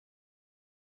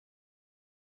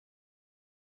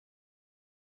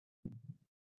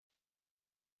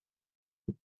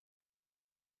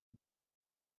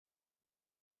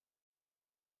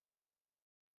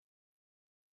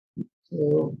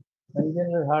So,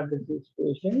 congenital heart disease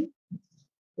patient.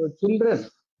 So, children,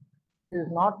 it is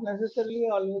not necessarily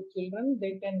always children.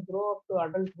 They can grow up to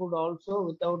adulthood also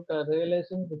without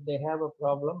realizing that they have a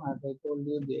problem. As I told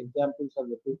you, the examples of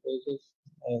the two cases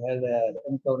I had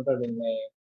encountered in my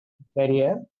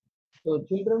career. So,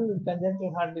 children with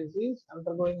congenital heart disease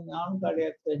undergoing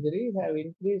non-cardiac surgery have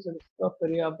increased risk of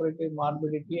perioperative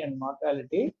morbidity and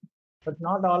mortality, but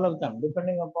not all of them,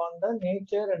 depending upon the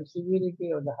nature and severity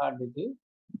of the heart disease.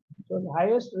 So, the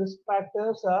highest risk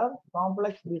factors are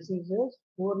complex diseases,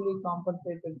 poorly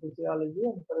compensated physiology,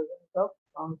 and presence of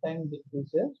long-time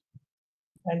diseases.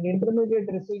 And intermediate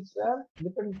risks are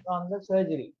depend on the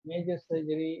surgery, major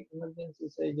surgery, emergency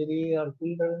surgery, or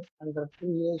children under 2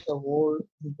 years of old,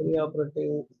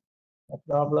 preoperative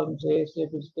problems, ASA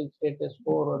physical status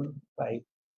 4 and 5.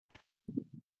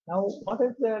 Now, what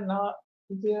is the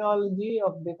physiology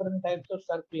of different types of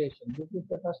circulation? This is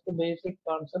the first basic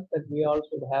concept that we all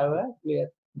should have a clear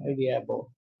idea about.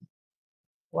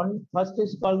 First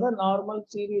is called the normal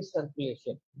series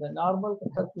circulation. The normal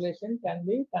circulation can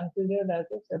be considered as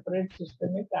a separate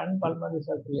systemic and pulmonary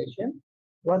circulation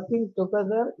working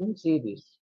together in series.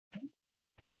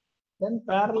 Then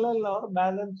parallel or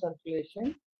balanced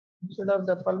circulation. Instead of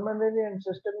the pulmonary and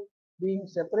systemic being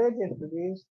separate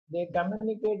entities, they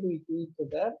communicate with each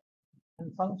other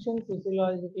and function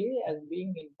physiologically as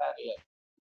being in parallel.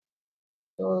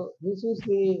 So this is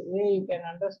the way you can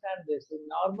understand this. In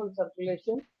normal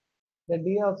circulation, the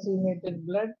deoxygenated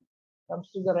blood comes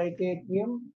to the right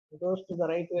atrium, goes to the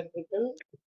right ventricle,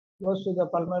 goes to the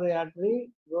pulmonary artery,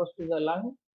 goes to the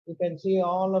lung. You can see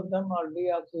all of them are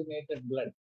deoxygenated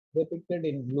blood depicted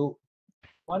in blue.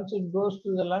 Once it goes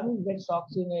to the lung, gets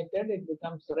oxygenated, it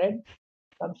becomes red,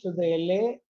 comes to the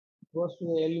LA, goes to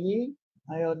the LV,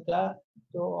 aorta.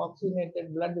 So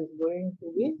oxygenated blood is going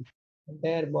to the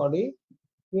entire body.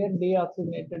 Here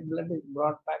deoxygenated blood is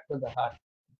brought back to the heart.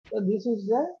 So this is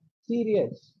the serial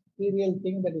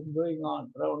thing that is going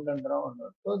on round and round.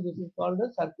 So this is called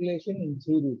the circulation in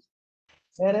series.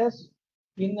 Whereas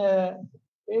in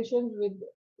patients with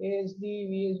ASD,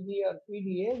 VSD or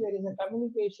PDA, there is a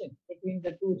communication between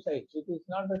the two sides. It is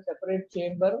not a separate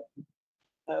chamber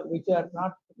which are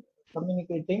not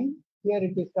communicating. Here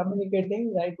it is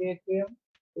communicating right atrium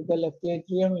to the left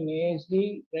atrium in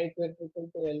ASD, right ventricle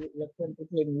to left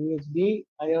ventricle in VSD,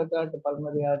 aorta to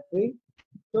pulmonary artery.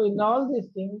 So in all these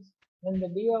things, when the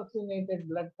deoxygenated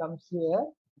blood comes here,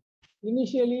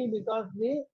 initially because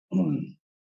the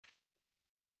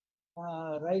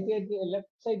left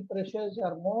side pressures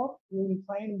are more, you will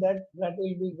find that will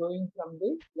be going from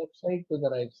the left side to the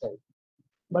right side.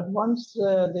 But once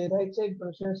the right side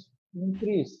pressures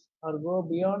increase or go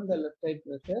beyond the left side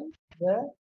pressure, the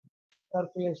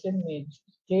circulation may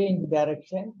change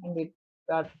direction and it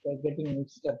starts getting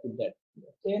mixed up with that.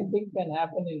 Same thing can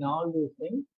happen in all these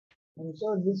things. And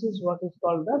so this is what is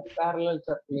called the parallel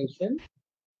circulation.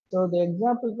 So the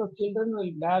examples of children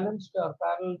with balanced or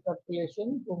parallel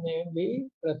circulation who may be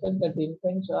present at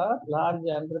infants are large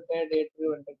unrepaired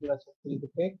atrioventricular septal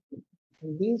defect.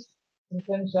 And these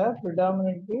infants are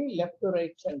predominantly left to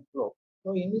right shunt flow.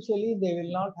 So initially they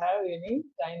will not have any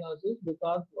cyanosis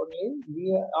because only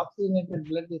the oxygenated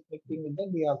blood is mixing with the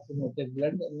deoxygenated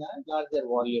blood in a larger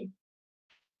volume.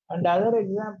 And other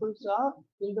examples are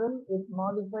children with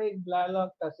modified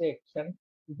Blalock dissection,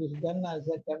 which is done as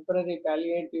a temporary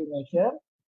palliative measure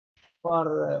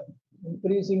for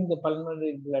increasing the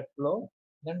pulmonary blood flow.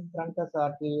 Then truncus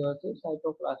arteriosus,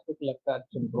 hypoplastic left heart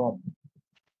syndrome.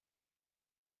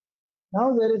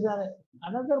 Now there is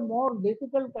another more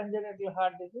difficult congenital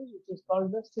heart disease, which is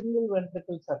called the single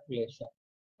ventricle circulation.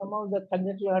 Some of the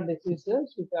congenital heart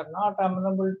diseases which are not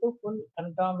amenable to full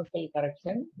anatomical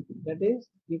correction, that is,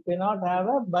 you cannot have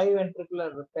a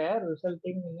biventricular repair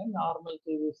resulting in a normal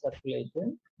series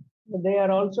circulation. They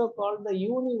are also called the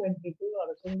univentricle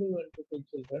or single ventricle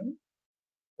children,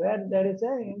 where there is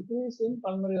an increase in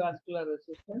pulmonary vascular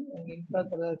resistance and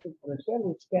intrathoracic pressure,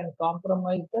 which can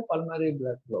compromise the pulmonary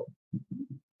blood flow.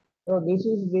 So this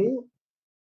is the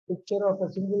picture of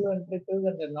a single ventricle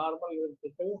and a normal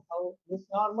ventricle. How this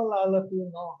normal, all of you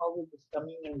know how it is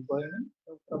coming and going.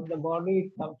 So from the body,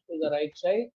 it comes to the right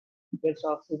side, gets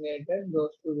oxygenated,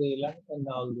 goes to the lungs and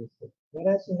all this thing.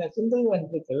 Whereas in a single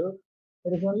ventricle,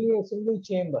 there is only a single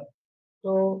chamber.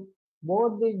 So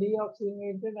both the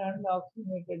deoxygenated and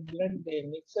oxygenated blood, they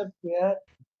mix up here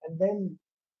and then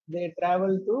they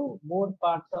travel to both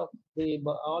parts of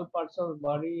all parts of the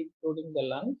body, including the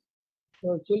lungs.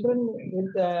 So children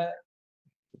with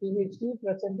CVHD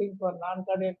presenting for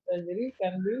non-cardiac surgery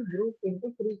can be grouped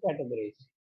into three categories.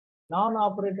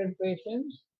 Non-operated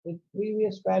patients with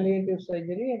previous palliative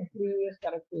surgery and previous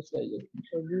corrective surgery.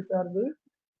 So these are the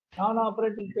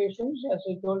non-operative patients. As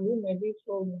I told you, maybe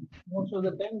so most of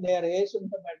the time they are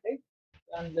asymptomatic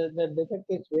and the defect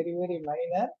is very, very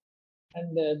minor,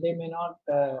 and they may not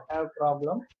have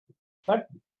problem. But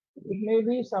it may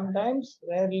be sometimes,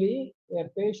 rarely, a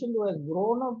patient who has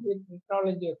grown up with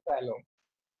pathology of fallow,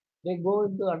 they go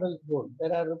into adulthood.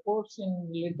 There are reports in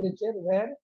literature where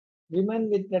women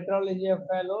with tetralogy of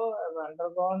fallow have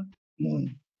undergone,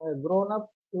 grown up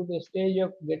to the stage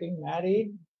of getting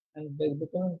married and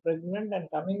becoming pregnant and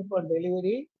coming for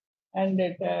delivery, and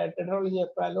tetralogy of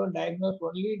fallow diagnosed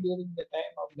only during the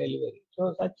time of delivery.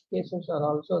 So such cases are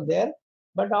also there.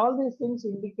 But all these things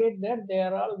indicate that they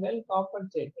are all well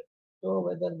compensated. So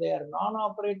whether they are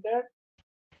non-operated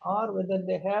or whether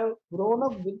they have grown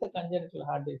up with the congenital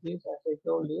heart disease, as I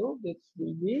told you, this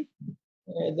will be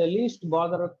the least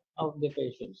bother of the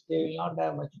patients. They will not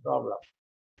have much problem.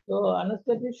 So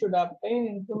anesthetist should obtain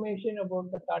information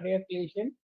about the cardiac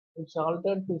lesion, its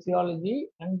altered physiology,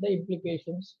 and the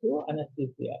implications to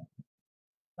anesthesia.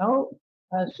 Now,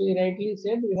 as she rightly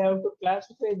said, we have to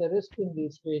classify the risk in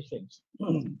these patients.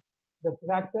 The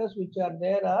factors which are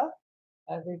there are,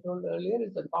 as I told earlier,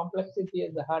 is the complexity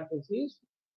of the heart disease,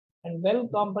 and well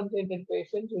compensated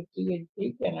patients with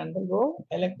CHP can undergo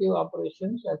elective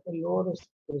operations as a low risk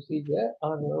procedure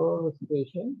or low risk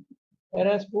patient,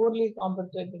 whereas poorly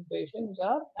compensated patients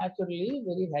are naturally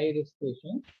very high risk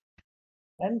patients.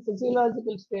 And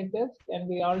physiological status can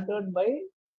be altered by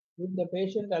if the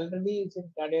patient already is in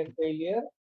cardiac failure,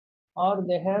 or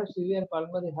they have severe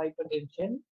pulmonary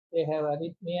hypertension, they have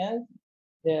arrhythmias,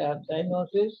 they have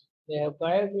cyanosis, they have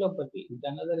coagulopathy. It's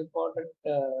another important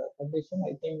condition.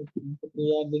 I think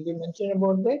did you mention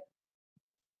about the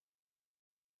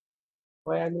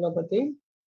coagulopathy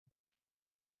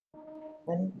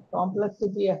and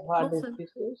complexity of heart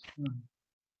diseases?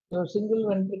 So single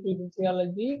ventricle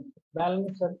physiology,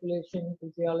 balanced circulation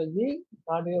physiology,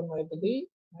 cardiomyopathy,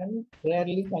 and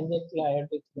rarely congenital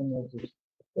aortic stenosis.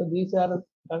 So these are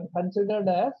considered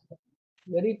as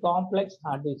very complex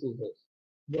heart diseases.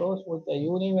 Those with a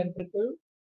univentricle,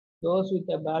 those with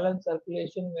a balanced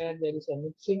circulation where there is a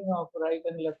mixing of right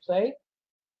and left side,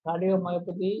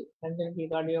 cardiomyopathy, congenital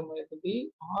cardiomyopathy,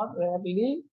 or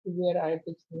rarely severe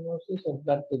aortic stenosis at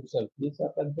birth itself. These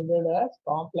are considered as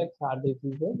complex heart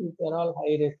diseases, which are all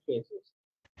high risk cases.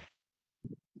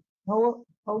 Now,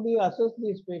 how do you assess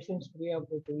these patients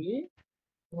preoperatively?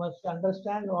 You must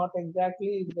understand what exactly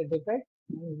is the defect,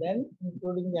 and then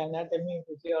including the anatomy,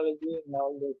 physiology, and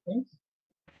all those things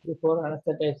before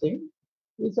anesthetizing.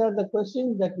 These are the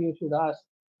questions that you should ask.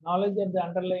 Knowledge of the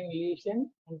underlying lesion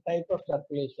and type of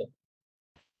circulation.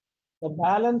 The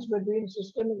balance between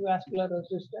systemic vascular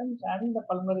resistance and the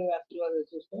pulmonary vascular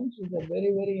resistance is a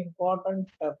very, very important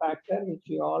factor which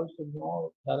you all should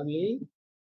know thoroughly.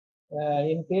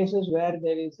 In cases where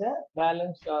there is a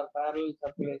balanced or parallel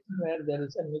circulation, where there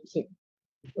is a mixing.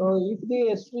 So if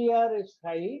the SVR is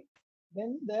high,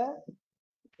 then the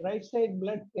right side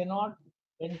blood cannot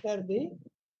enter the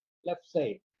left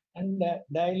side and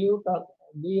dilute or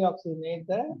deoxygenate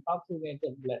the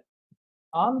oxygenated blood.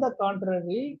 On the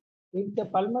contrary, if the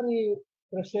pulmonary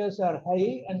pressures are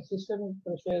high and systemic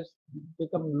pressures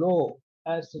become low,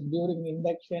 as during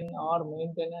induction or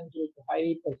maintenance with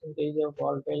high percentage of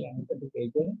volatile anesthetic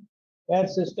agent, where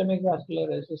systemic vascular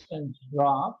resistance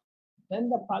drops, then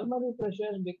the pulmonary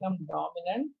pressures become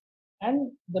dominant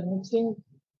and the mixing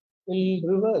will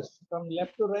reverse from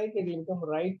left to right, it will become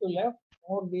right to left.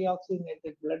 More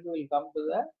deoxygenated blood will come to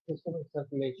the systemic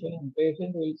circulation, and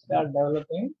patient will start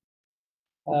developing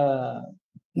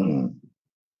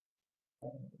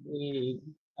the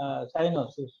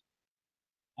cyanosis.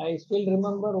 I still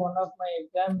remember one of my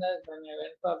examiners when I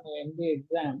went for my MD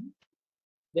exam.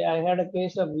 I had a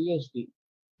case of VSD,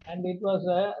 and it was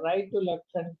a right to left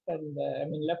shunt,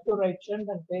 and left to right shunt,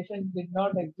 and patient did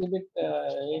not exhibit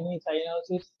any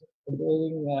cyanosis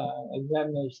during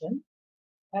examination.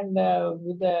 And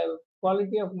with the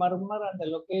quality of murmur and the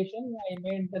location, I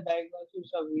made the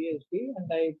diagnosis of VSD and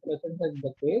I presented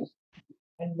the case.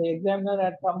 And the examiner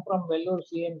had come from Vellore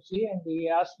CMC and he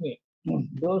asked me,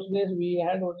 those days we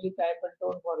had only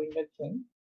thiopentone for induction.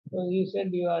 So he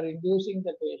said, you are inducing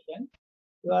the patient.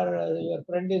 Your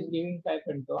friend is giving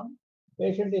thiopentone.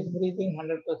 Patient is breathing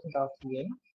 100% oxygen.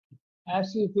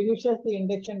 As he finishes the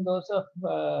induction dose of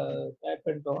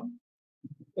thiopentone,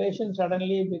 patient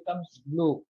suddenly becomes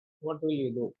blue. What will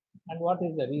you do? And what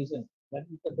is the reason? That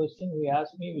is the question he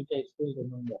asked me, which I still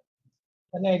remember.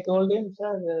 And I told him,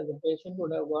 sir, the patient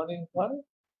would have gone in for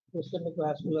systemic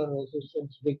vascular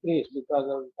resistance decrease because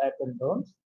of thiopentone.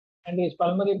 and his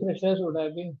pulmonary pressures would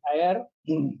have been higher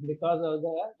because of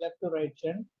the left to right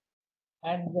shunt,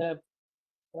 and the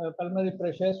pulmonary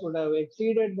pressures would have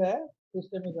exceeded the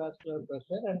systemic vascular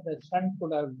pressure, and the shunt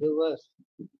could have reversed.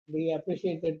 He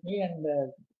appreciated me and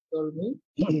told me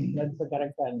that's the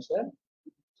correct answer.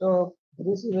 So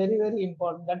this is very, very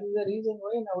important. That is the reason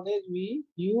why nowadays we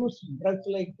use drugs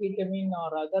like ketamine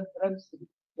or other drugs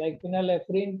like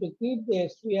phenylephrine to keep the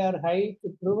SVR high to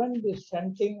prevent this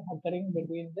shunting occurring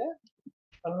between the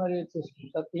pulmonary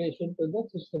circulation to the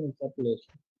systemic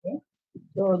circulation. Okay?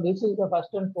 So this is the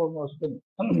first and foremost thing.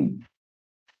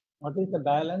 What is the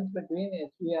balance between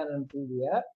SVR and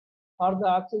PVR? Or the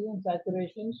oxygen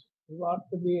saturations, what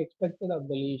to be expected of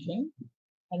the lesion,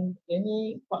 and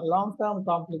any long-term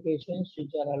complications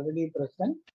which are already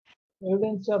present,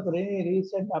 evidence of any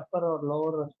recent upper or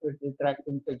lower respiratory tract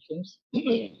infections,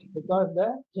 because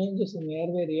the changes in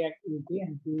airway reactivity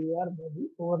and PVR may be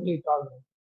poorly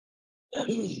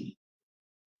tolerated.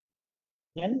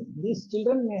 And these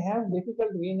children may have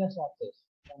difficult venous access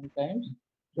sometimes,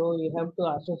 so you have to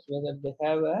assess whether they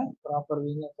have a proper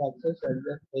venous access at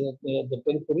the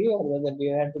periphery, or whether they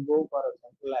have to go for a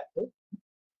central access,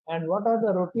 and what are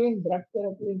the routine drug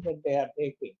therapies that they are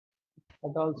taking.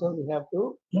 But also we have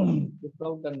to look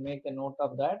out and make a note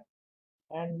of that.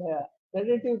 And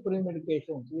sedative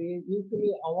pre-medications, we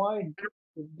usually avoid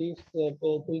if these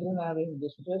children are in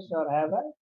distress or have a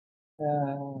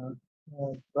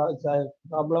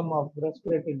problem of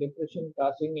respiratory depression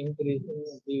causing increase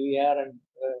in PVR and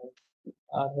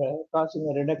causing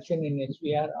a reduction in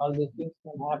SVR. All these things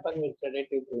can happen with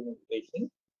sedative pre-medication.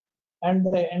 And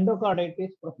the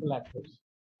endocarditis prophylaxis.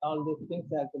 All these things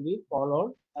have to be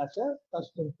followed as a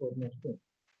first and foremost thing.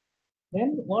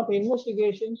 Then what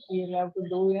investigations you will have to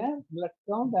do a blood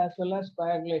count as well as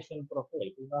coagulation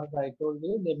profile, because I told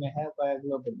you they may have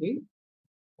coagulopathy.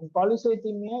 And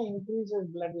polycythemia increases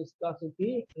blood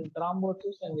viscosity, and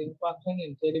thrombosis and infarction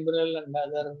in cerebral and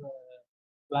other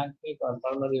splanchnic or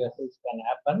pulmonary vessels can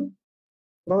happen.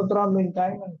 Prothrombin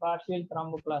time and partial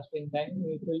thromboplastin time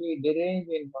usually derange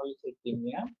in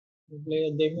polycythemia.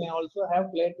 They may also have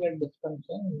platelet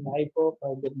dysfunction in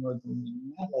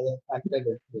hypofibrinogenemia, other factor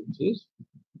disease.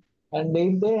 And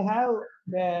if they have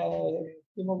the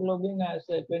hemoglobin as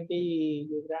 20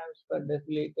 grams per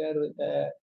deciliter with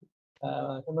a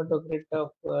hematocrit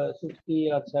of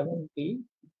 60 or 70,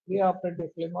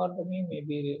 preoperative phlebotomy may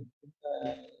be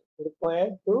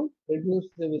required to reduce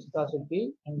the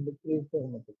viscosity and decrease the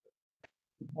hematocrit.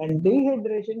 And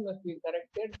dehydration must be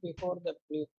corrected before the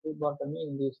phlebotomy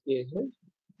in these cases.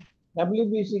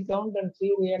 WBC count and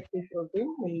C-reactive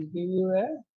protein will give you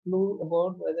a clue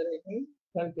about whether any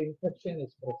salt infection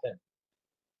is present.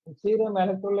 And serum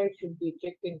electrolytes should be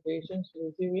checked in patients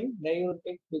receiving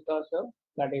diuretics because of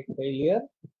cardiac failure.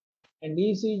 And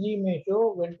ECG may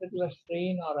show ventricular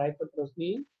strain or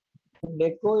hypertrophy. And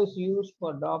echo is used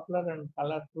for Doppler and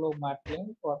color flow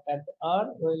mapping for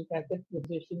catheter, while catheter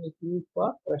precision is used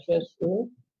for pressures to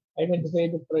identify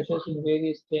the pressures in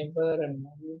various chamber and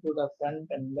magnitude of shunt.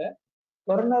 And the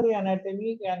coronary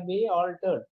anatomy can be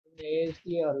altered in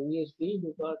ASD or VSD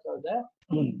because of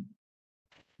the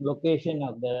location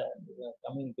of the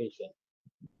communication.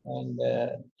 And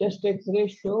chest X-ray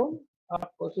show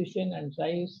heart position and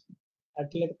size,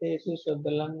 atelectasis of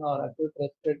the lung or acute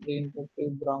respiratory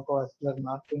infective bronchoalveolar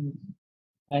markings,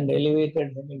 and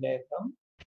elevated hemidiaphragm,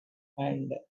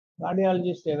 and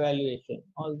cardiologist evaluation.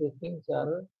 All these things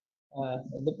are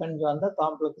depends on the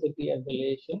complexity of the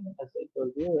lesion, as I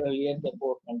told you earlier, the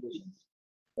 4 conditions.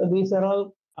 So these are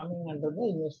all coming under the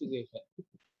investigation.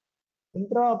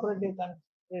 Intraoperative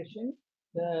consideration,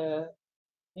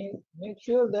 make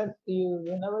sure that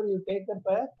whenever you take up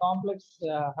a complex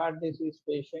heart disease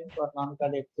patient for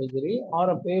non-cardiac surgery, or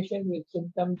a patient with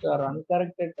symptoms or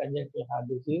uncorrected congenital heart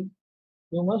disease,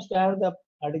 you must have the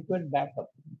adequate backup.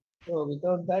 So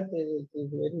without that, it is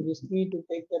very risky to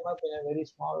take them up in a very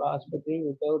small hospital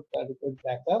without adequate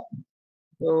backup.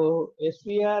 So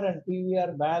SVR and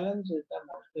PVR balance is the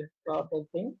most important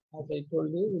thing. As I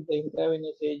told you, with the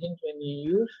intravenous agents, when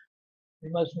you use,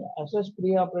 you must assess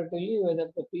preoperatively whether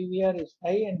the PVR is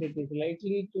high and it is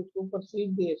likely to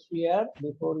supersede the SVR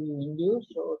before you induce.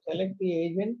 So select the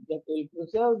agent that will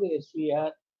preserve the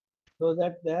SVR so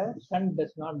that the shunt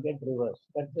does not get reversed.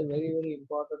 That's a very, very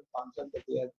important concept that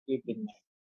we have to keep in mind.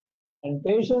 And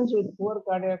patients with poor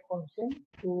cardiac function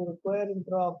who require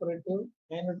intraoperative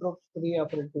inotropes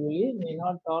preoperatively may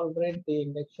not tolerate the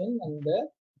injection and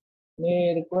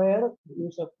may require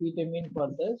use of ketamine for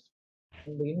this.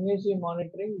 And the invasive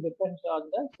monitoring depends on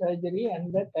the surgery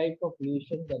and the type of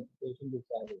lesion that the patient is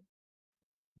having.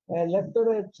 A left to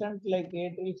right shunt like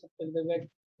atrial septal defect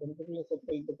ventricular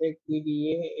septal defect,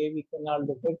 PDA, AV canal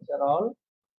defects are all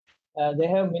they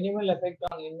have minimal effect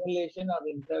on inhalation or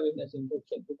intravenous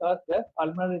injection because the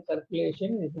pulmonary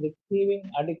circulation is receiving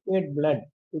adequate blood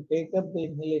to take up the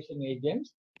inhalation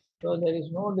agents. So there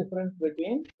is no difference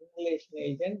between inhalation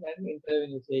agent and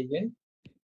intravenous agent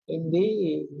in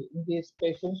these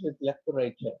patients with left to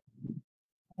right side.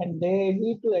 And they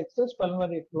lead to excess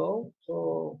pulmonary flow.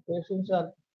 So patients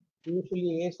are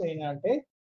usually asymptomatic,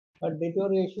 but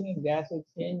deterioration in gas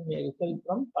exchange may result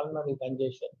from pulmonary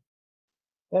congestion.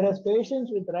 Whereas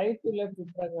patients with right to left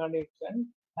intracardiac shunt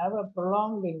have a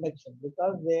prolonged induction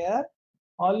because they are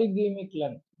oligemic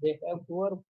lungs. They have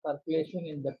poor circulation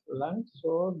in the lungs,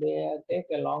 so they take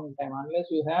a long time. Unless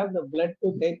you have the blood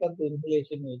to take up the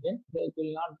inhalation agent, it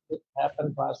will not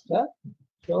happen faster.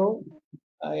 So,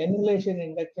 inhalation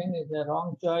induction is the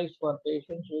wrong choice for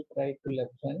patients with right to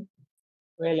left shunt,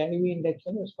 while IV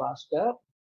induction is faster.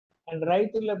 And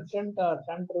right to left shunt or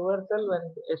shunt reversal when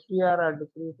SVR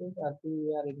decreases or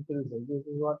PVR increases. This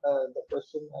is what the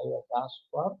question I was asked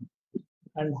for.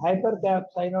 And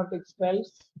hypercapsynotic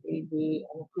spells will be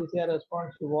anesthesia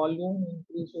response to volume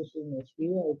increases in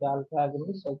SVR with alpha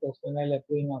agonists such as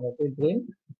phenylephrine or ephedrine,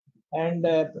 and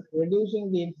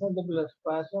reducing the infundibulous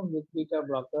spasm with beta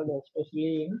blocker,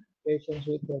 especially in patients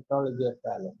with pathology of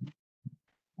Fallon.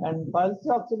 And pulse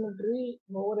oximetry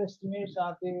overestimates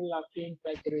arterial oxygen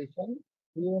saturation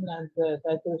even as the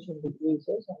saturation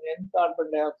decreases, and then carbon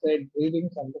dioxide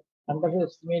readings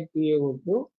underestimate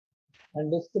PaO2,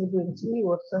 and discrepancy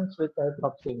worsens with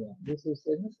hypoxemia. This is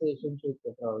in patients with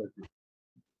pathology.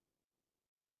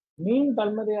 Mean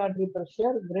pulmonary artery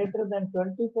pressure greater than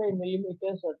 25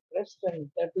 millimeters at rest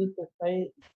and 35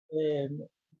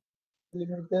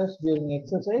 millimeters during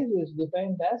exercise is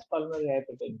defined as pulmonary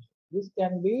hypertension. This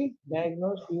can be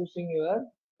diagnosed using your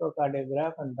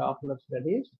echocardiograph and Doppler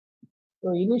studies.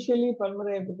 So initially,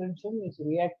 pulmonary hypertension is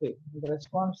reactive in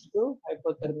response to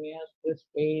hypothermia, stress,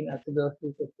 pain,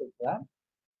 acidosis, etc.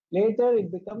 Later,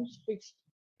 it becomes fixed.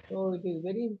 So it is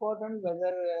very important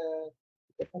whether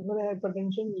the pulmonary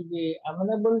hypertension will be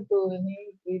amenable to any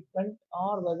treatment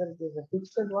or whether it is a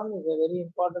fixed one is a very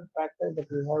important factor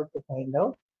that we have to find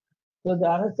out. So the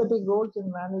anesthetic roles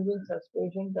in managing such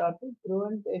patients are to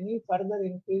prevent any further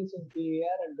increase in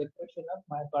PVR and depression of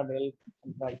myocardial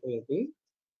contractility.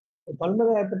 The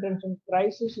pulmonary hypertension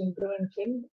crisis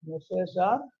intervention measures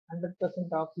are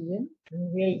 100% oxygen,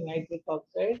 inhaled nitric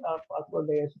oxide or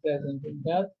phosphodiesterase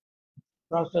inhibitors,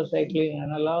 prostacyclin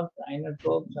analogs,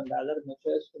 inotropes, and other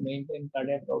measures to maintain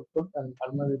cardiac output and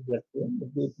pulmonary blood flow to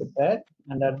be prepared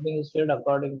and administered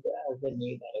according to as the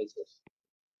need arises.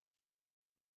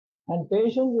 And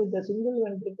patients with a single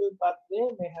ventricle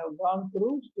pathway may have gone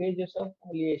through stages of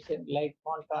palliation like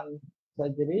Fontan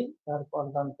surgery or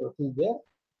Fontan procedure.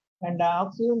 And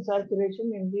oxygen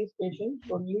saturation in these patients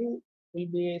only will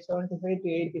be 75 to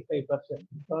 85%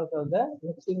 because of the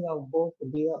mixing of both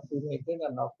deoxygenated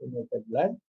and oxygenated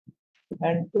blood.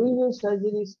 And previous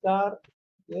surgery scar,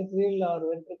 atrial or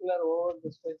ventricular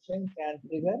overdistension can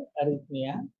trigger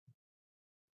arrhythmia.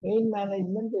 Pain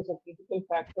management is a critical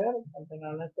factor and an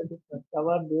anesthetic must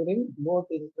cover during both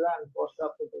intra and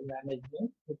postoperative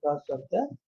management because of the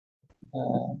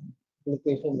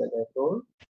application that I told.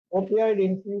 Opioid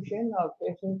infusion or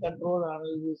patient control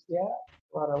analgesia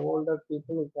for older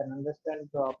people who can understand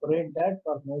to operate that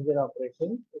for major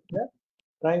operations is the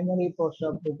primary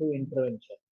postoperative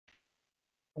intervention.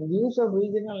 And use of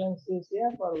regional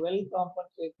anesthesia for well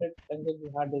compensated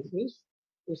congenital heart disease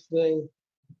is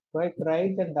quite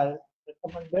right and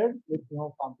recommended with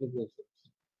no complications.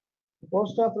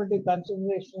 Postoperative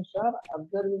considerations are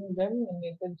observing them in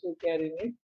intensive care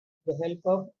unit, which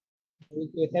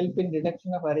will help in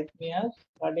reduction of arrhythmias,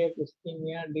 cardiac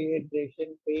ischemia,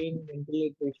 dehydration, pain,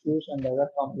 ventilator issues, and other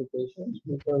complications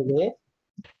because they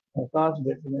cause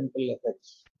detrimental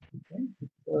effects. Okay?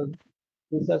 So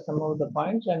these are some of the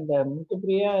points, and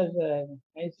Multipriya is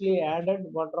nicely added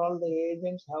what are all the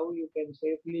agents, how you can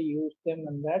safely use them,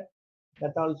 and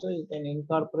that also you can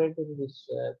incorporate in this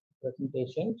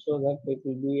presentation so that it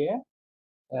will be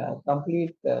a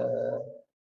complete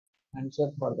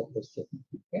answer for the question.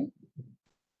 Okay.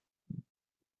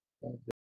 Thank you.